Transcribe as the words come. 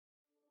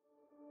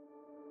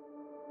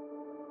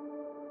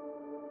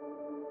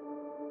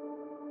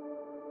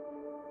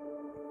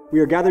We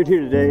are gathered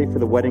here today for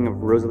the wedding of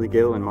Rosealey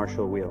Gill and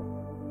Marshall Wheel.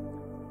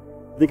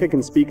 I think I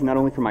can speak not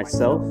only for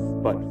myself,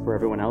 but for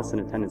everyone else in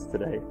attendance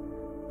today,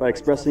 by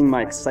expressing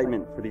my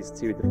excitement for these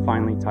two to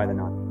finally tie the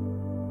knot.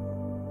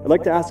 I'd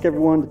like to ask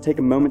everyone to take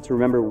a moment to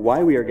remember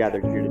why we are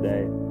gathered here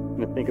today, and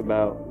to think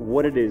about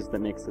what it is that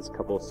makes this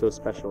couple so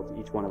special to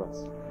each one of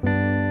us.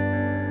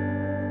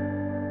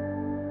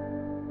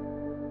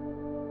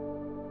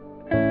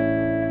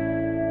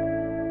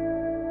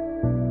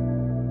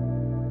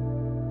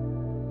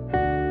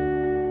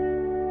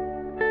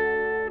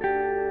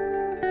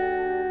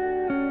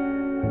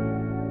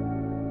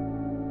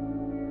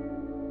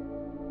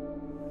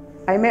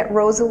 I met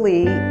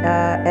Rosealey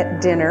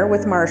at dinner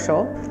with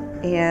Marshall,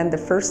 and the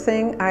first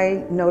thing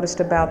I noticed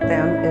about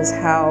them is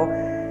how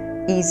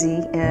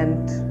easy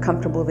and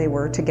comfortable they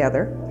were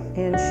together.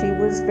 And she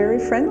was very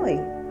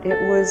friendly.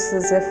 It was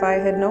as if I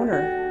had known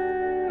her.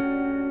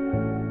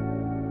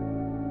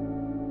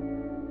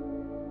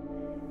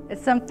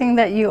 It's something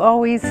that you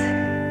always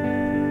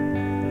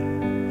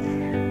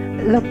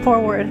look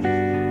forward,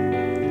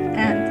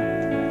 and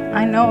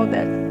I know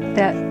that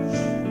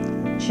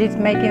she's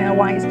making a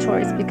wise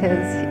choice,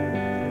 because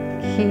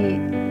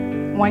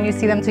when you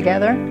see them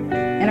together,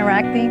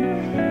 interacting,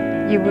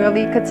 you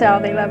really could tell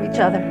they love each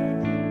other.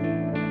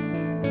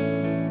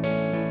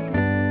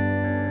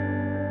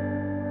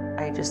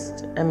 I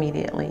just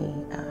immediately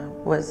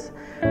was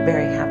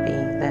very happy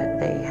that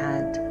they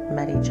had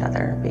met each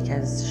other,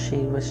 because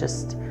she was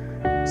just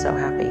so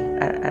happy.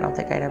 I don't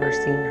think I'd ever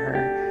seen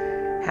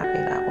her happy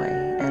that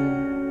way,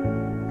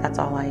 and that's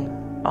all I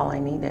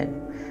needed.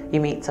 You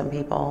meet some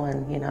people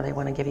and, they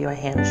want to give you a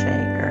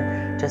handshake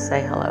or just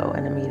say hello,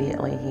 and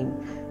immediately he,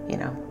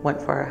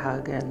 went for a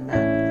hug, and that,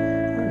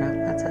 I don't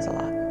know, that says a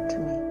lot to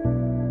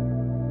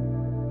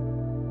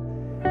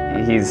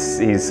me.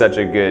 He's such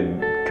a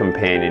good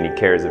companion. He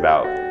cares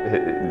about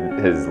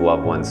his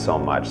loved ones so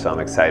much, so I'm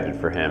excited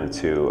for him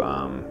to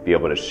be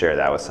able to share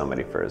that with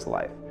somebody for his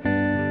life.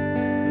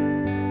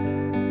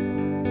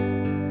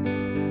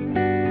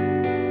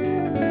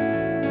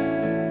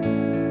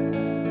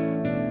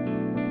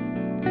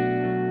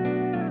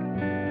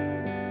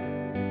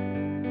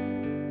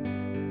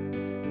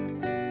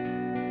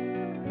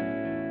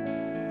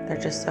 They're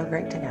just so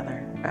great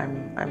together.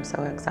 I'm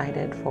so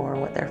excited for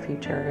what their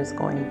future is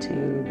going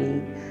to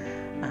be.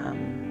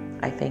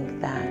 I think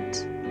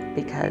that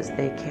because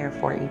they care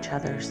for each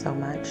other so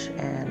much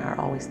and are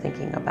always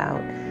thinking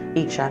about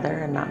each other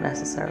and not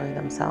necessarily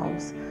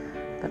themselves,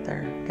 that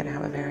they're going to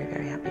have a very,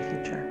 very happy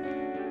future.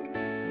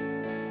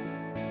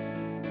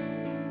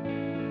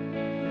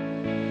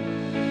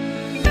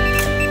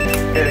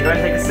 Okay, go ahead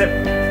and take a sip.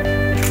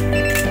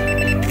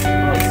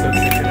 Oh, so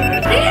sick of that.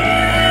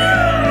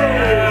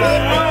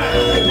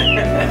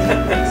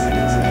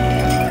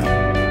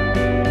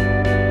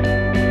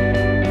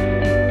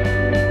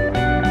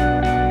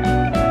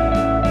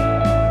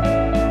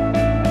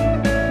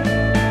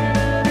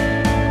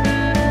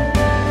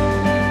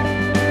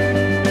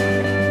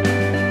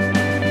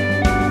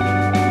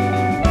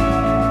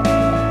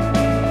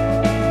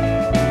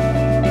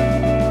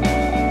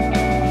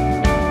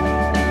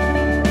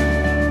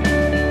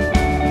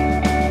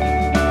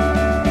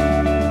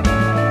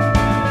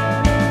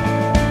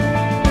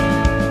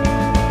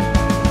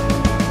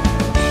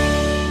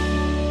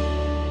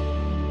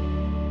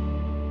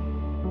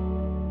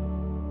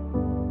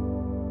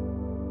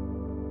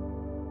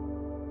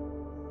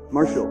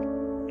 Marshall,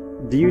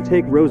 do you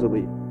take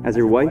Rosealey as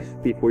your wife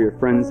before your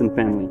friends and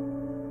family,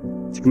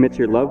 to commit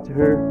your love to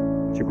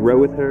her, to grow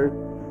with her,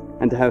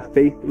 and to have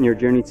faith in your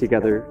journey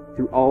together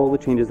through all the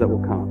changes that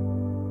will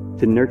come,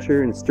 to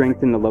nurture and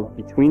strengthen the love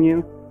between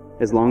you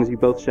as long as you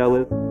both shall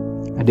live?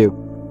 I do.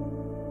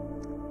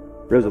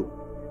 Rosealey,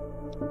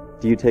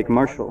 do you take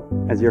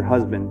Marshall as your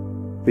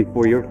husband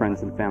before your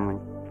friends and family,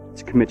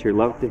 to commit your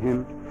love to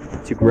him,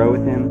 to grow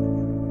with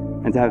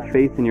him, and to have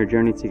faith in your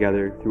journey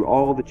together through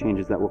all the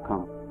changes that will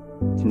come,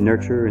 to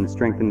nurture and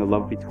strengthen the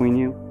love between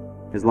you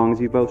as long as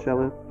you both shall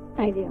live?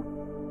 I do.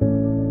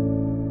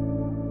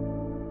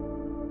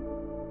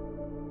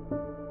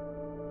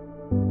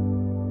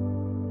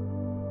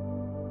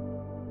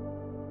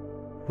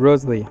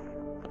 Rosealey,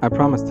 I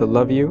promise to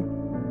love you,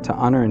 to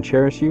honor and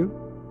cherish you,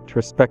 to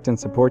respect and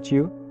support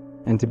you,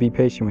 and to be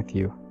patient with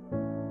you.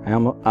 I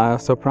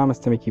also promise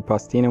to make you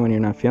pastina when you're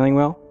not feeling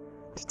well,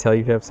 to tell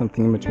you have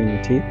something in between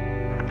your teeth,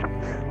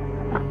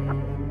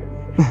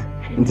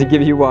 and to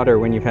give you water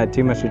when you've had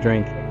too much to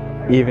drink,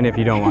 even if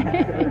you don't want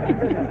it.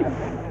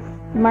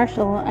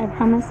 Marshall, I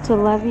promise to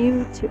love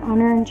you, to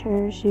honor and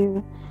cherish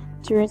you,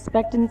 to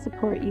respect and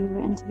support you,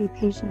 and to be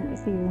patient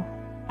with you.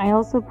 I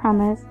also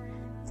promise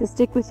to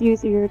stick with you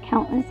through your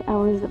countless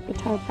hours of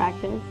guitar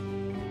practice,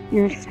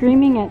 your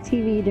screaming at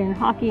TV during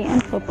hockey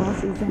and football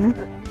season,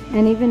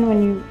 and even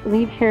when you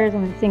leave hairs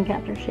on the sink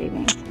after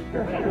shaving.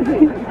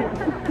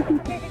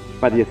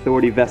 By the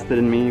authority vested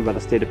in me by the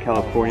state of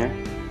California,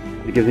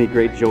 it gives me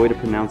great joy to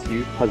pronounce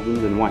you husband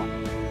and wife.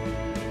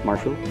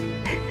 Marshall,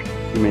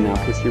 you may now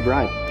kiss your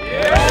bride.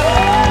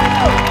 Yeah!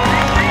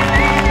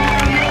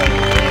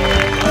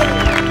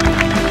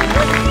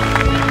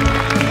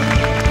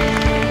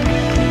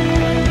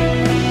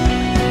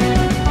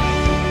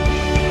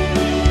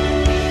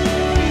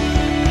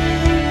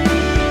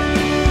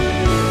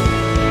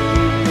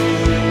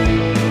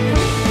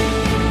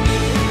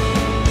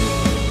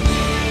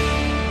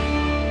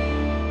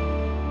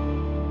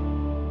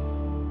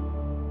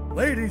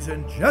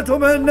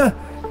 gentlemen,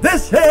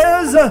 this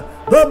is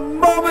the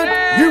moment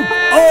you've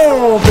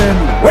all been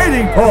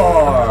waiting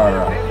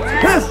for.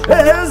 This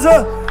is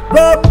the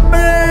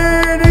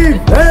main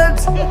event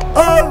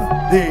of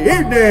the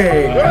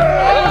evening.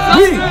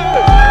 We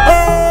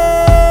are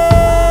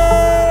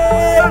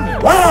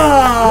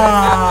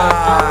live!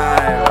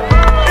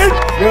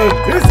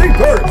 Introducing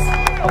first,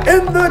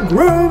 in the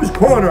groom's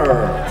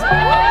corner,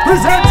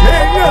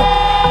 presenting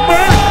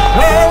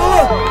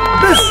Marshall,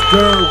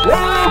 Mr.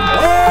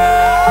 Worldwide.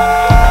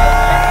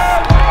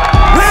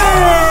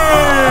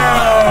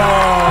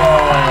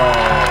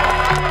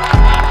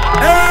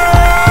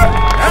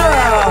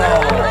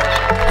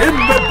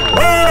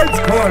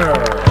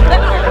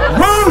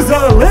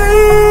 Rosealey,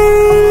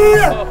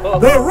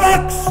 the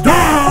rock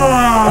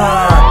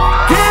star!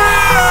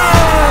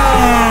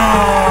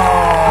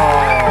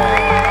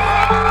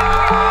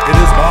 It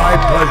is my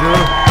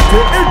pleasure to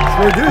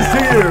introduce to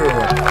you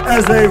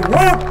as they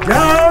walk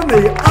down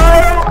the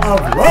aisle of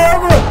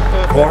love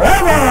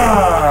forever,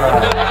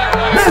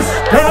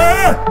 Mr.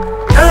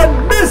 and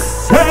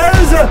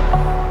Mrs.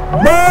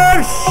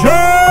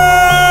 Marshall!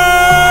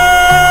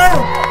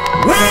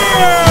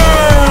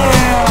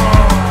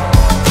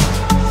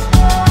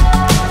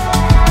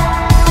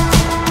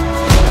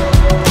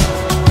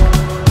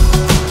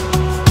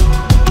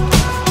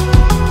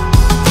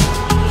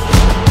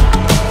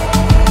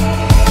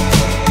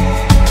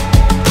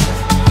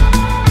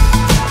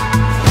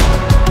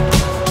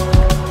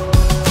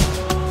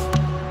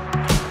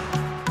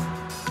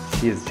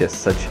 She is just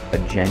such a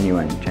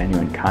genuine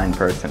kind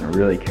person who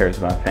really cares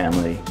about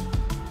family.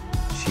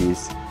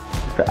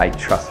 I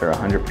trust her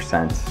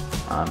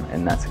 100%,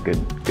 and that's a good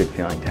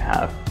feeling to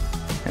have.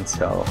 And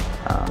so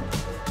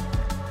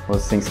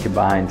those things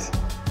combined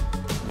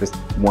just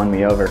won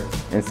me over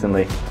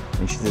instantly.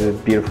 And she's as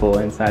beautiful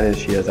inside as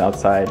she is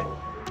outside,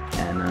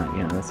 and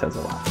you know, that says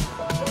a lot.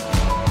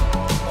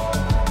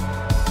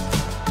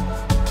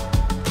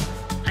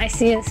 I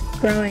see us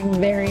growing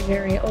very,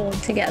 very old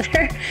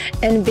together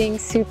and being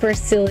super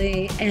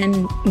silly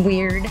and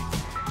weird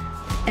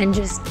and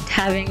just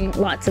having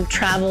lots of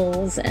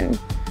travels and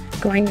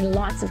going to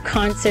lots of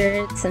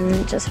concerts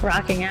and just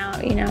rocking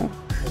out, you know.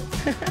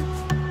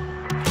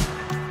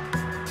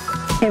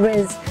 It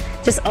was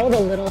just all the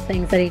little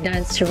things that he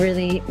does to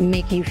really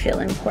make you feel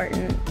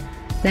important,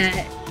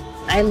 that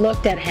I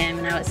looked at him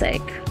and I was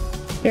like,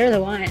 you're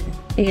the one,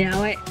 you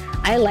know.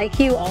 I like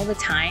you all the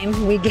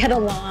time. We get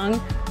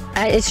along.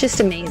 It's just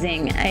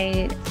amazing.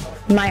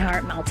 My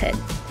heart melted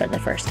for the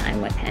first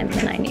time with him,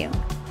 and I knew.